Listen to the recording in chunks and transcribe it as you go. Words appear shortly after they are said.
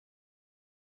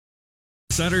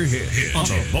Center hit on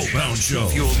the Boat Bound Show.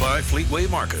 Fueled by Fleetway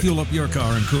Market. Fuel up your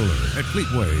car and cooler at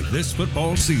Fleetway this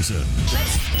football season.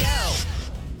 Let's go.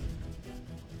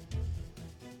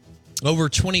 Over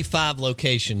 25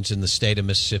 locations in the state of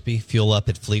Mississippi. Fuel up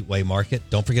at Fleetway Market.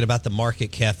 Don't forget about the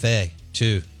Market Cafe,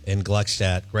 too, in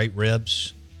Gluckstadt. Great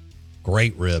ribs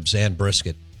and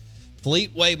brisket.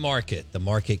 Fleetway Market, the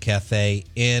Market Cafe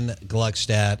in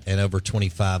Gluckstadt, and over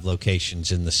 25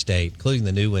 locations in the state, including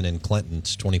the new one in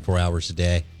Clinton's 24 hours a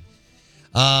day.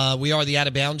 We are the Out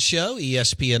of Bounds Show,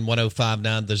 ESPN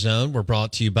 105.9 The Zone. We're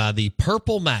brought to you by the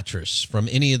Purple Mattress from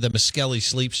any of the Muskelly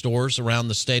sleep stores around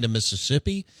the state of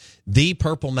Mississippi. The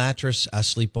Purple Mattress. I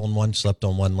slept on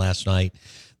one last night.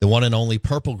 The one and only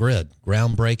Purple Grid.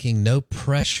 Groundbreaking,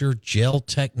 no-pressure gel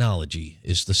technology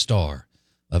is the star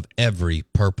of every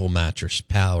Purple Mattress,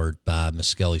 powered by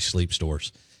Muskelly Sleep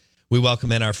Stores. We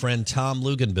welcome in our friend Tom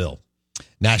Luginbill,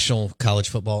 national college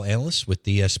football analyst with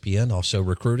ESPN, also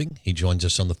recruiting. He joins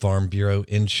us on the Farm Bureau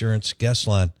Insurance guest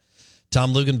line.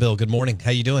 Tom Luginbill, good morning.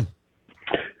 How you doing?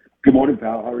 Good morning,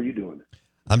 pal. How are you doing?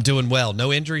 I'm doing well.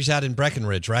 No injuries out in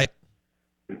Breckenridge, right?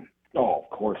 Oh, of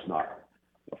course not.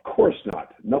 Of course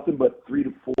not. Nothing but 3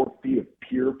 to 4 feet of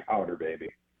pure powder, baby.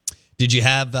 Did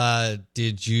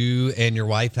you and your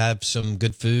wife have some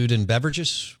good food and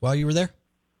beverages while you were there?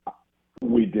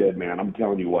 We did, man. I'm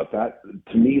telling you what,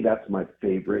 to me, that's my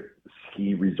favorite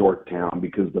ski resort town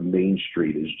because the main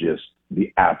street is just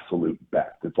the absolute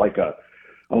best. It's like I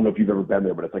don't know if you've ever been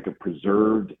there, but it's like a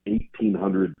preserved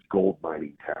 1800s gold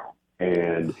mining town.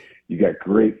 And you got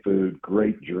great food,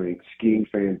 great drinks, skiing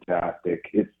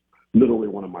fantastic. It's literally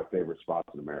one of my favorite spots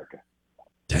in America.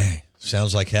 Dang,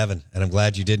 sounds like heaven, and I'm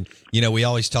glad you didn't. You know, we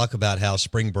always talk about how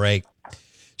spring break,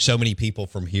 so many people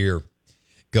from here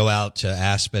go out to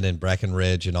Aspen and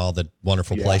Breckenridge and all the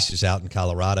wonderful places out in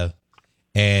Colorado,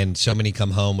 and so many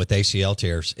come home with ACL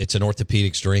tears. It's an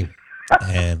orthopedic's dream,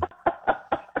 and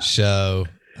so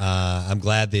I'm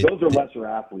glad that those are lesser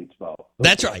athletes, though.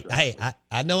 That's right. Hey,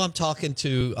 I know I'm talking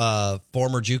to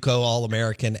former JUCO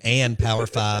All-American and Power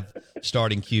 5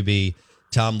 starting QB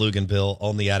Tom Luginbill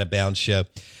on the Out of Bounds Show.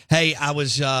 Hey, I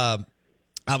was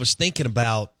thinking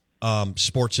about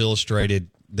Sports Illustrated.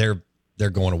 They're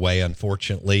going away,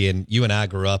 unfortunately, and you and I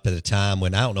grew up at a time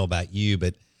when, I don't know about you,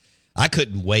 but I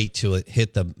couldn't wait till it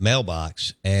hit the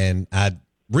mailbox, and I'd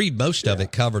read most of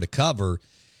it cover to cover,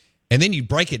 and then you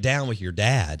break it down with your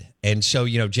dad. And so,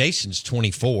 you know, Jason's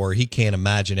 24. He can't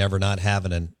imagine ever not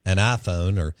having an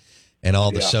iPhone and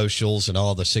all the socials and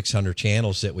all the 600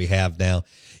 channels that we have now.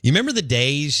 You remember the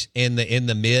days in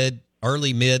the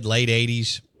early mid, late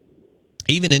 80s,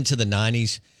 even into the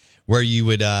 90s, where you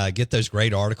would get those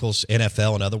great articles,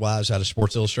 NFL and otherwise, out of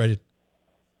Sports Illustrated?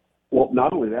 Well,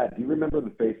 not only that, do you remember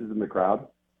the faces in the crowd?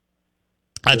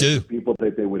 I do. People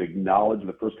that they would acknowledge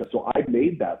the first guy. So I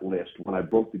made that list when I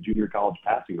broke the junior college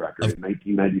passing record in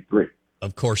 1993.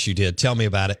 Of course you did. Tell me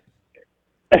about it.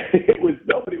 It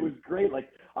was great. Like,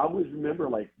 I always remember,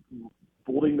 like,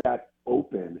 folding that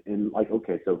open and, like,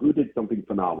 okay, so who did something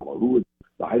phenomenal? Who was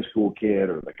the high school kid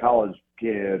or the college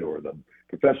kid or the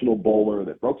professional bowler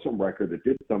that broke some record that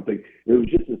did something? It was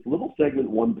just this little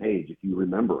segment, one page, if you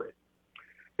remember it.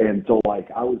 And so, like,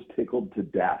 I was tickled to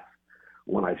death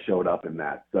when I showed up in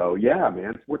that. So, yeah,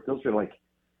 man, Sports Illustrated, like,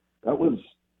 that was,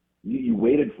 you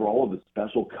waited for all of the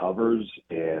special covers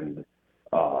and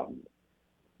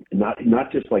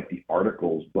not just, like, the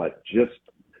articles, but just,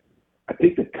 I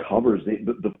think the covers,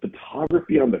 the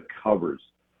photography on the covers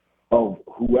of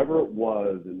whoever it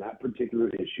was in that particular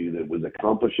issue that was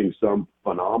accomplishing some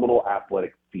phenomenal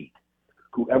athletic feat,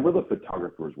 whoever the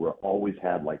photographers were always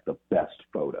had, like, the best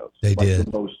photos. They like did.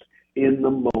 The most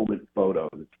in-the-moment photos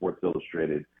at Sports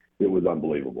Illustrated. It was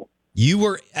unbelievable. You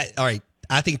were, all right,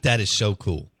 I think that is so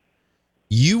cool.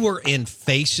 You were in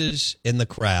faces in the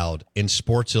crowd in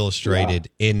Sports Illustrated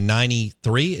in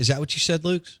 93. Is that what you said,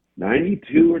 Luke?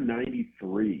 92 or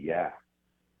 93, yeah.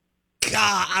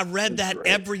 God, I read that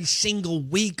every single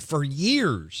week for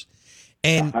years.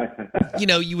 And, you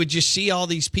know, you would just see all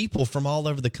these people from all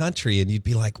over the country, and you'd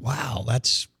be like, wow,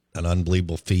 that's an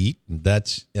unbelievable feat.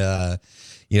 That's,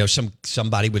 you know,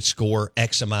 somebody would score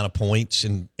X amount of points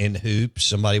in hoops.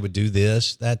 Somebody would do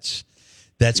this. That's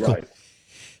cool.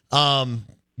 Right.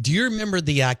 Do you remember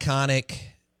the iconic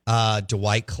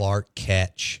Dwight Clark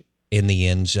catch in the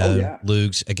end zone,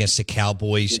 Lugs, against the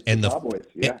Cowboys, and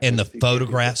the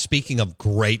photograph? Speaking of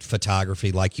great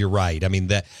photography, like, you're right. I mean,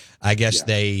 I guess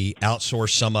they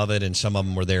outsourced some of it, and some of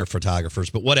them were their photographers,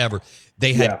 but whatever.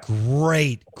 They had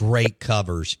great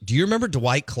covers. Do you remember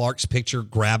Dwight Clark's picture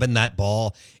grabbing that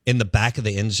ball in the back of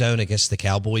the end zone against the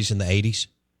Cowboys in the 80s?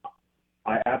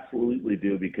 I absolutely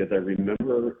do, because because I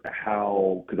remember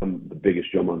how, because I'm the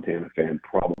biggest Joe Montana fan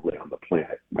probably on the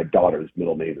planet. My daughter's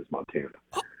middle name is Montana.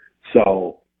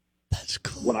 So That's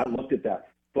cool. when I looked at that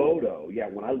photo,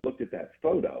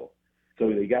 so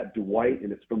they got Dwight,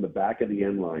 and it's from the back of the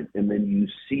end line, and then you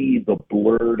see the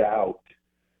blurred out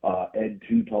Ed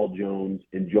Too Tall Jones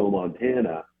and Joe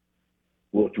Montana,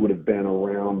 which would have been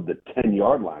around the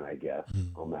 10-yard line, I guess,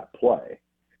 on that play.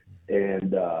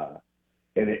 And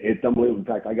it's unbelievable. In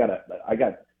fact, I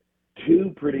got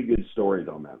two pretty good stories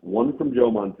on that. One from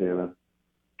Joe Montana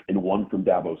and one from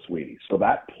Dabo Swinney. So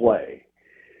that play,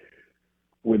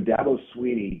 when Dabo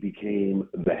Swinney became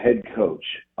the head coach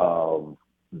of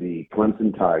the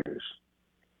Clemson Tigers,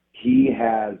 he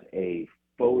has a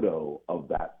photo of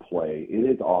that play in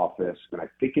his office, and I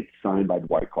think it's signed by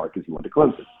Dwight Clark because he went to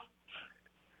Clemson.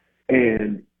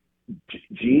 And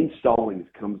Gene Stallings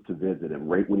comes to visit him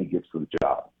right when he gets to the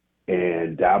job.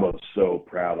 And Dabo's so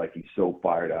proud, like he's so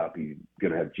fired up. He's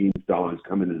going to have Gene Stallings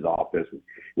come in his office. And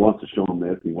he wants to show him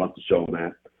this, and he wants to show him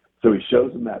that. So he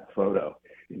shows him that photo.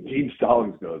 And Gene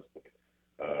Stallings goes,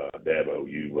 Dabo,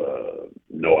 you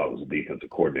know I was the defensive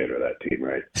coordinator of that team,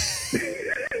 right?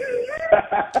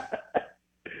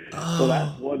 So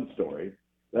that's one story.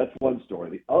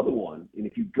 The other one, and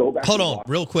if you go back... Hold on,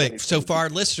 real quick. So for our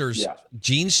listeners,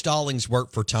 Gene Stallings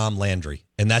worked for Tom Landry,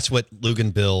 and that's what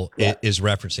Luginbill is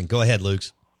referencing. Go ahead,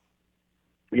 Lugs.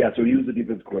 Yeah, so he was the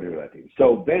defensive coordinator of that team.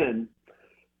 So then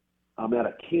I'm at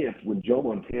a camp when Joe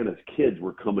Montana's kids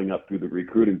were coming up through the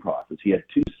recruiting process. He had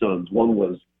two sons. One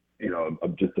was,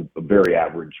 just a very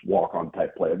average walk-on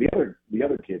type player. The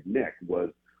other kid, Nick, was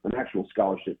an actual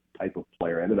scholarship type of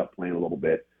player. Ended up playing a little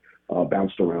bit,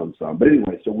 bounced around some. But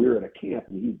anyway, so we were at a camp,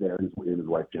 and he's there, and his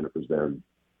wife Jennifer's there,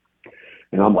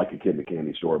 and I'm like a kid in a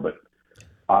candy store. But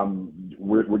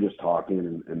we're just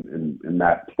talking, and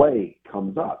that play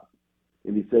comes up,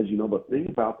 and he says, the thing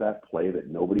about that play that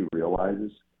nobody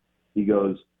realizes, he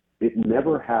goes, it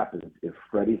never happens if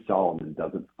Freddie Solomon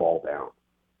doesn't fall down.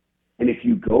 And if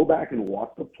you go back and watch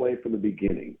the play from the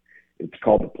beginning, the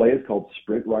play is called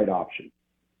sprint right option.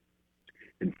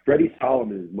 And Freddie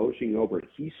Solomon is motioning over.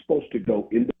 He's supposed to go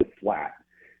into the flat.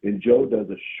 And Joe does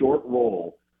a short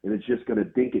roll, and it's just going to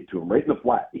dink it to him right in the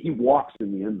flat. He walks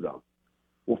in the end zone.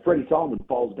 Well, Freddie Solomon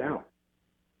falls down.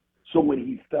 So when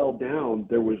he fell down,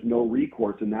 there was no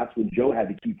recourse, and that's when Joe had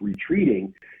to keep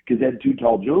retreating because Ed Too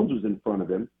Tall Jones was in front of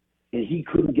him, and he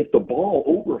couldn't get the ball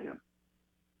over him,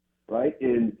 right?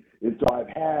 And so I've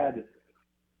had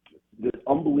this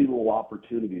unbelievable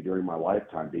opportunity during my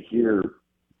lifetime to hear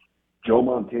Joe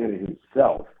Montana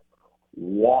himself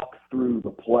walk through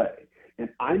the play. And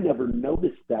I never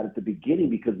noticed that at the beginning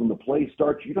because when the play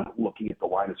starts, you're not looking at the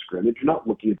line of scrimmage. You're not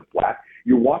looking at the flat.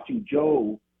 You're watching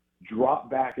Joe drop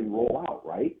back and roll out,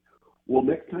 right? Well,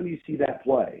 next time you see that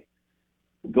play,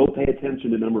 go pay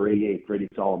attention to number 88, Freddie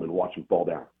Solomon, watch him fall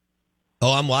down.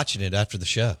 Oh, I'm watching it after the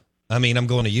show. I'm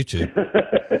going to YouTube.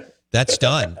 That's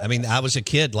done. I was a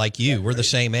kid like you. We're the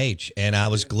same age, and I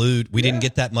was glued. We didn't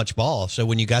get that much ball. So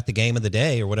when you got the game of the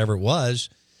day or whatever it was,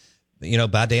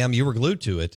 by damn, you were glued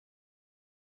to it.